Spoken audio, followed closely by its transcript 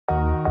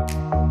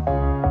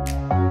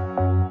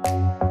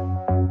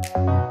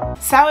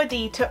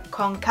Sawadee tuk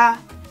konka.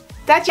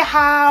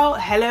 Dajahao.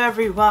 Hello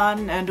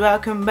everyone and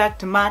welcome back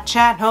to my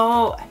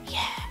channel.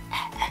 Yeah.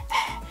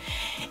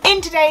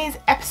 In today's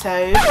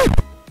episode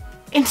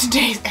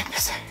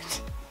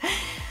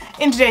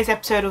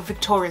of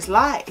Victoria's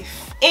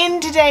Life. In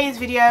today's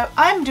video,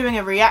 I'm doing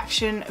a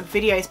reaction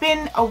video. It's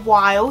been a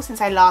while since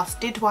I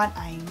last did one,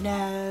 I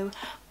know,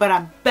 but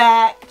I'm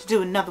back to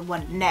do another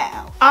one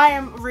now. I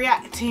am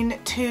reacting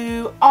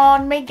to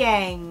On My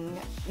Gang,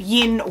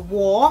 Yin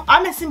War.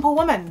 I'm a simple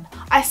woman.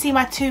 I see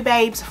my two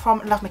babes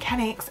from Love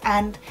Mechanics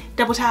and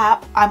double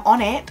tap, I'm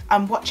on it,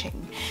 I'm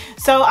watching.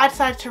 So I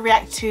decided to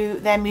react to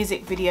their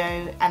music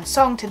video and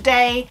song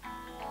today.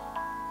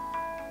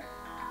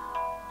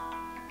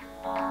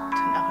 Turn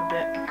it up a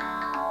bit.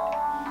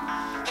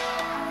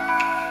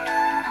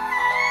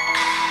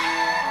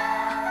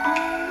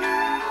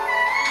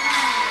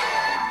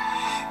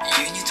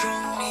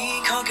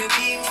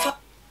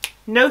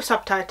 No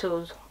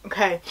subtitles.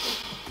 Okay.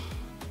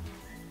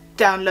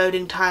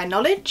 Downloading Thai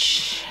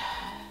knowledge.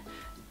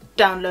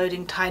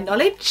 Downloading Thai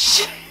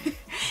knowledge.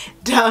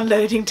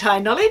 Downloading Thai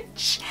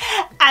knowledge.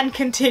 And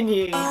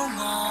continue.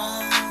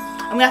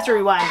 I'm gonna have to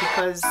rewind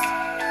because,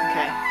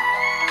 okay.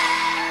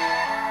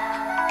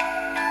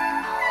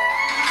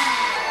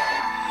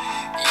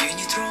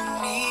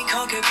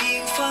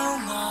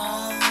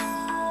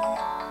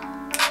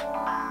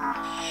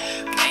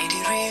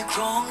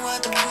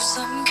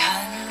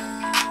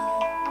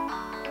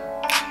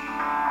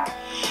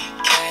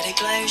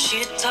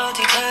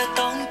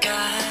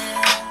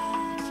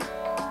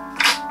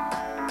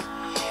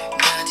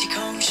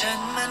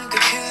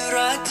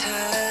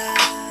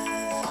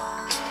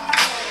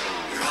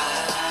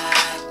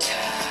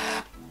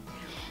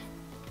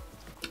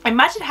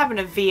 Imagine having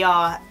a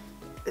VR,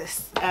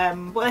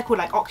 what they call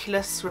like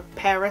Oculus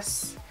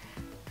Repairus,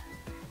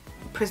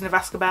 Prison of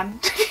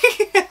Azkaban.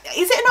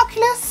 Is it an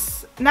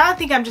Oculus? Now I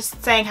think I'm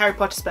just saying Harry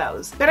Potter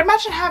spells. But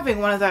imagine having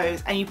one of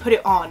those and you put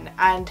it on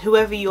and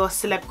whoever your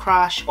celeb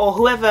crush or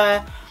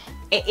whoever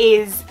it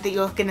is that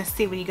you're gonna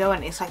see when you go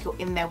on, it's like you're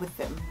in there with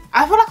them.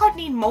 I feel like I'd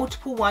need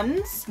multiple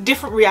ones,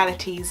 different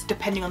realities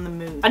depending on the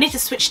mood. I need to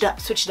switch it up,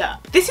 switch it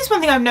up. This is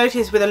one thing I've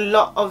noticed with a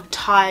lot of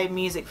Thai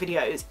music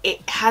videos.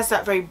 It has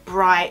that very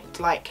bright,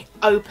 like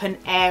open,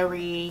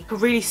 airy,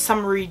 really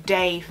summery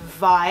day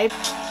vibe.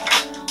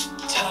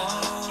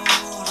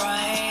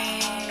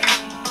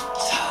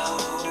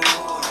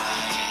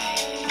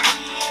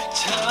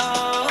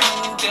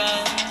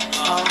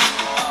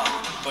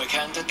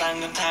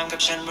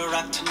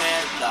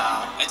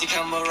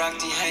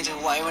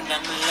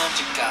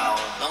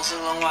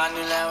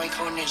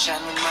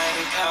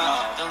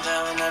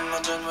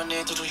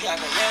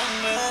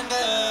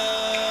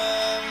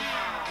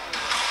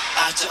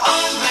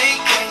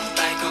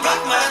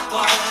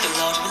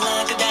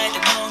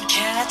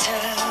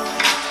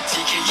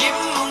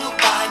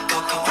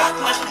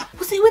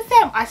 Was it with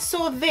them? I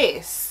saw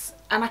this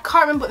and I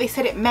can't remember what they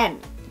said it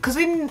meant, because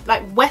in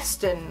like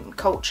Western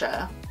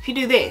culture, if you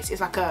do this,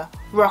 it's like a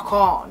rock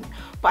on.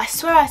 But I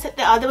swear I said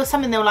that there was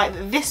something, they were like,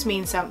 this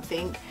means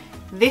something,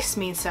 this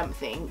means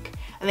something,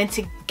 and then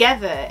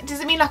together,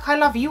 does it mean like I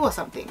love you or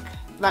something?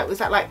 Like, was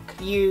that like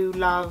you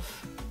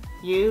love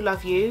you,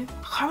 love you?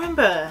 I can't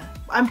remember.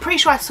 I'm pretty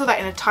sure I saw that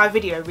in a Thai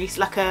video,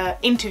 like a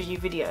interview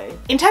video.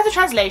 In terms of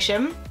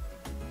translation,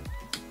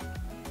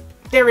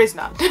 there is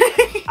none.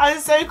 I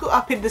was so caught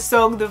up in the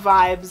song, the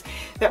vibes,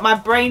 that my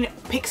brain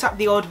picks up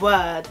the odd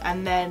word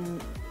and then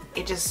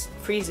it just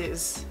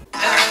freezes.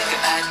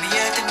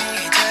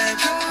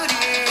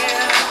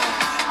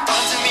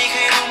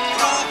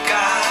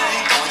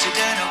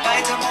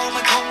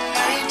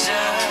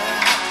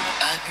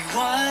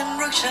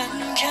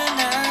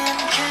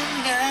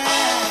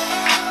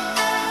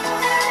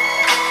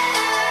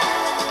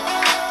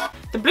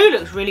 The blue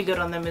looks really good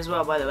on them as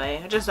well, by the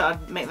way. I just thought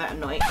I'd make that a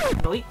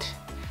note.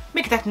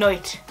 Make that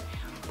note.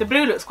 The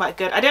blue looks quite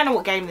good. I don't know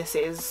what game this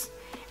is.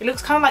 It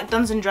looks kind of like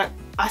Dungeons and Dragons.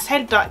 I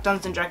said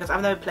Dungeons and Dragons.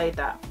 I've never played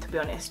that, to be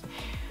honest.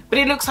 But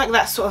it looks like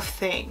that sort of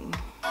thing.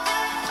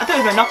 I thought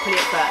it was Monopoly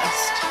at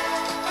first.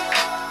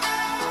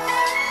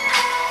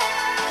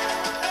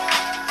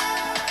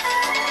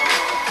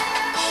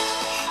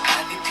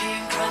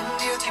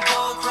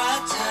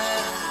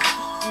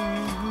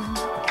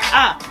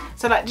 Ah,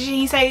 so like, did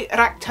he say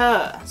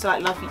rakter? So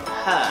like, love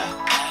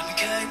her.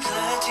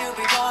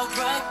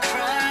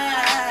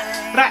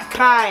 Rak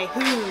cry,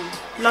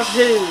 who? Love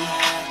who?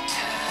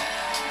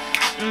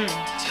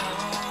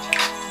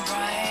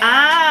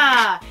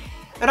 Ah,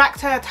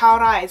 rakter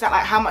taurai, is that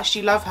like how much do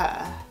you love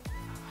her?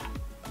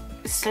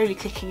 It's slowly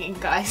clicking in,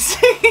 guys.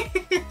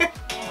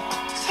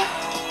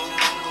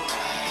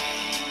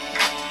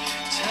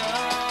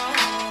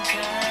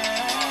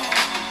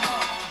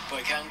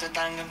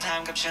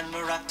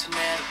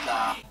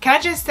 Can I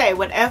just say,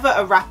 whenever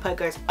a rapper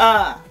goes,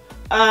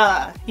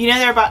 you know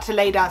they're about to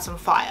lay down some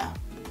fire.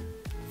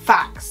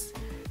 Facts.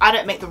 I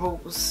don't make the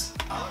rules.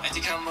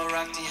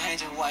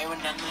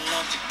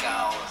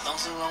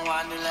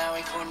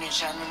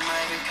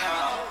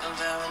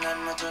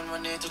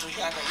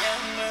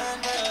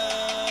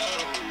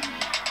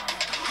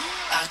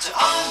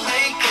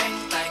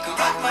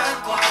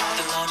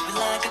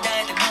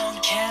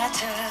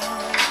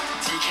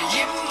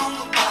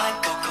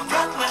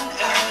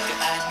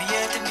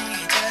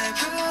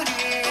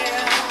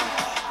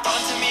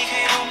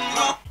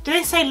 Did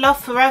they say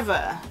love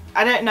forever?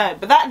 I don't know,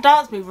 but that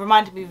dance move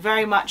reminded me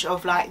very much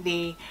of like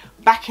the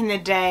back in the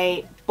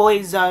day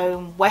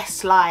Boyzone,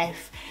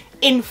 Westlife,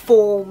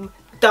 inform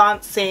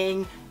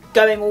dancing,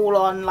 going all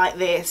on like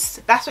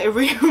this. That's what it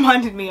really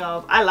reminded me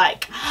of. I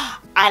like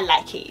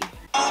it.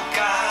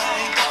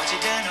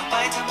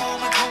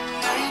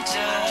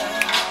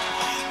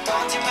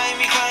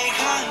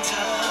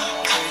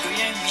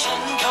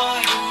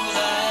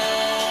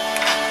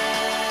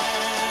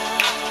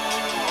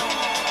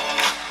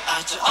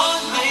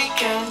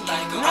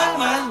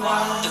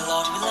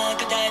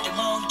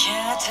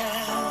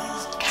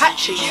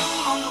 Catchy.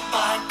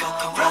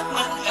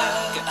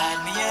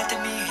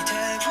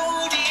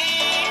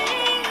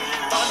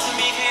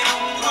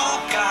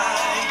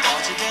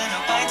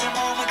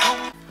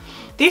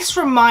 This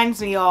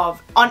reminds me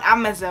of, on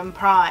Amazon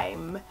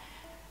Prime,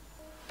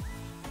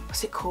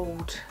 what's it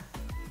called?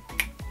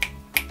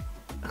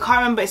 I can't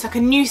remember. It's like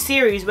a new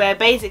series where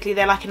basically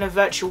they're like in a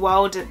virtual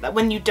world.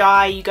 When you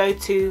die, you get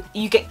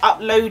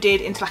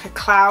uploaded into like a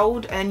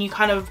cloud, and you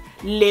kind of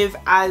live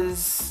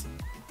as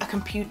a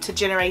computer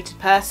generated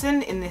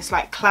person in this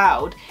like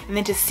cloud, and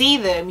then to see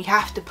them you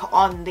have to put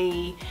on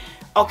the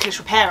Oculus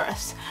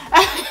Repairus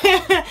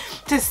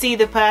to see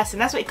the person.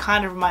 That's what it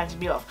kind of reminds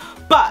me of.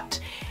 But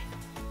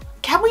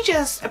can we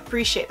just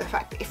appreciate the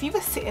fact that if you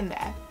were sitting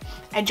there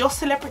and your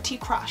celebrity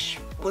crush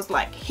was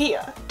like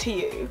here to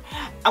you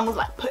and was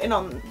like putting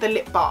on the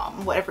lip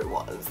balm, whatever it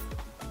was,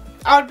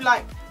 I would be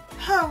like,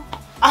 huh,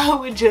 I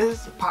would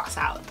just pass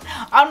out.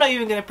 I'm not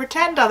even gonna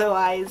pretend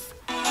otherwise.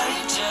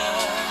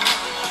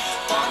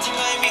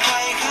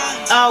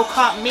 Oh,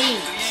 can't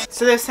meet.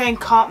 So they're saying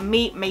can't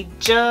meet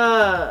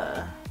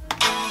major.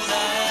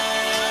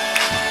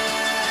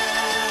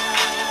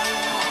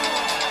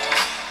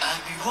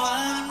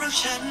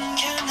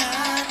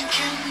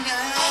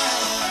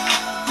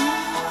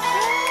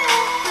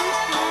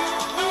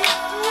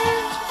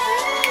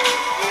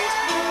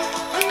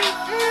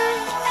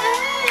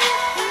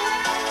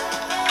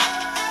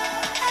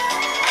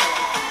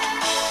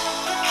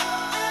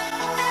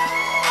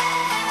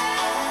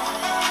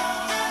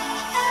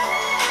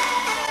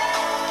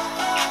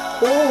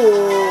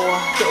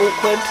 Oh, the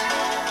awkward.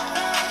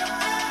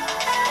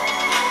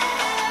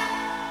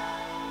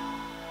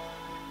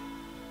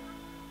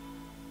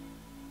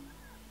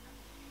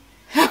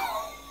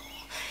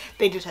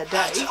 They did her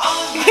day.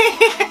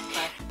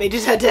 They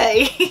did her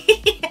day.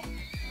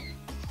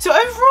 So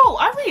overall,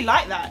 I really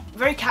like that.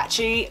 Very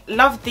catchy.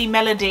 Loved the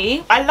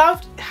melody. I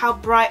loved how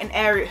bright and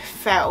airy it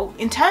felt.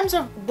 In terms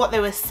of what they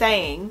were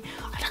saying,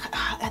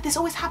 this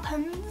always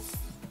happens.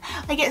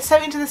 I get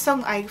so into the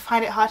song I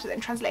find it hard to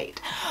then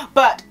translate.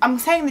 But I'm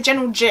saying the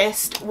general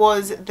gist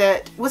was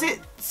that, was it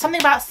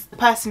something about the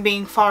person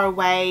being far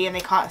away and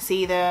they can't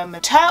see them?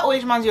 Her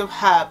always reminds you of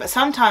her, but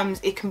sometimes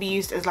it can be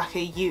used as like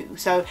a you.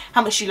 So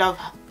how much you love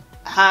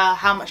her,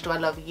 how much do I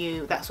love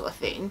you, that sort of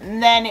thing.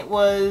 And then it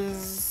was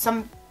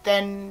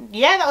something,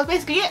 yeah, that was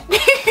basically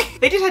it.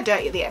 They did her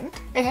dirty at the end,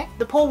 okay?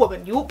 The poor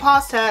woman, you walk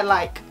past her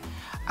like,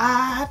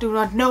 I do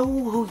not know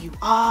who you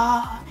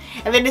are.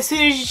 And then as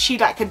soon as she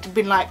like had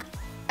been like,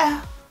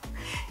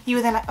 you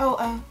were then like,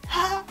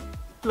 ha,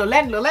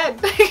 Lolen.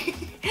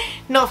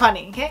 Not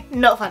funny, okay?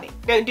 Not funny.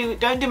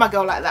 Don't do my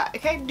girl like that,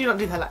 okay? Do not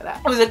do her like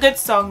that. It was a good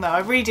song though. I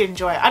really did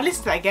enjoy it. I'd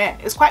listen to that again.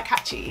 It was quite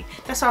catchy.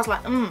 That's why I was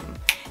like,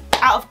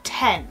 out of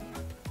 10,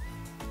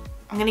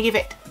 I'm gonna give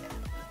it,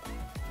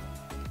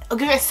 I'll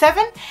give it a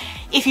 7.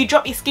 If you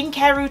drop your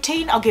skincare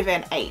routine, I'll give it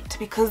an 8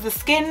 because the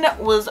skin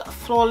was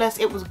flawless.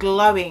 It was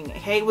glowing,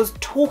 okay? It was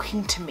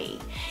talking to me.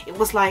 It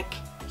was like,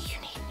 you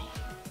need me.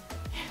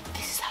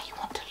 This is how you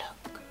want to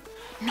look.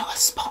 Not a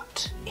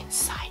spot in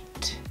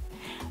sight.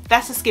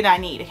 That's the skin I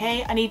need,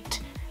 okay? I need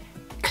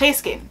clear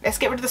skin. Let's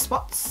get rid of the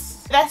spots.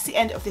 That's the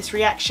end of this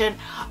reaction.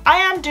 I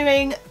am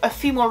doing a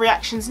few more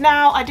reactions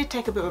now. I did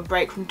take a bit of a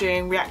break from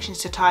doing reactions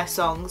to Thai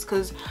songs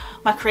because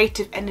my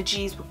creative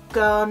energies were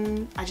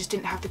gone. I just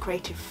didn't have the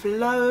creative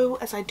flow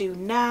as I do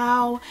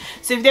now.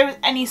 So if there is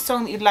any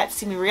song that you'd like to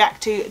see me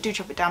react to, do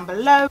drop it down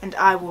below and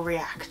I will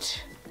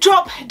react.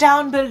 Drop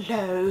down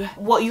below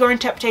what your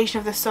interpretation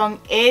of the song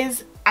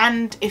is,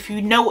 and if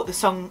you know what the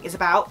song is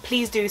about,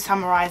 please do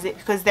summarise it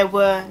because there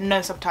were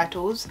no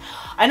subtitles.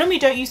 I normally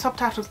don't use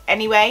subtitles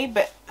anyway,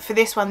 but for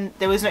this one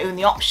there was not even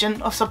the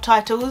option of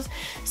subtitles,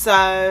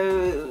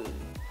 so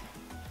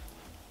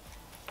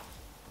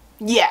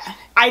yeah.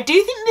 I do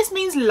think this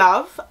means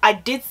love. I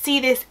did see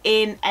this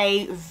in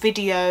a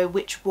video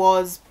which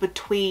was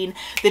between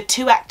the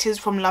 2 actors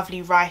from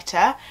Lovely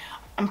Writer.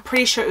 I'm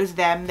pretty sure it was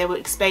them. They will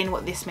explain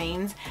what this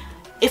means.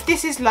 If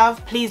this is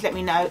love, please let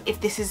me know.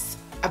 If this is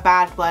a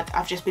bad word,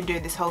 I've just been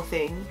doing this whole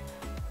thing,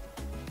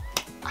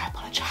 I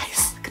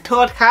apologise.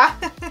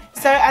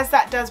 So as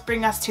that does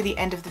bring us to the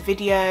end of the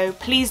video,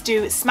 please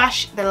do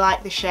smash the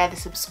like, the share, the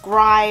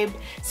subscribe,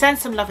 send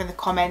some love in the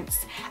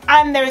comments,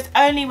 and there is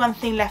only one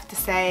thing left to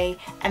say,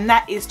 and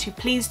that is to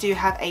please do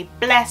have a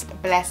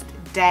blessed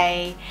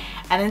day,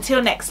 and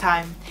until next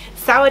time,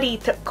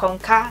 Sawadee Tup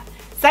Konka,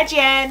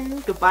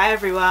 Zaijian, goodbye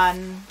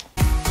everyone.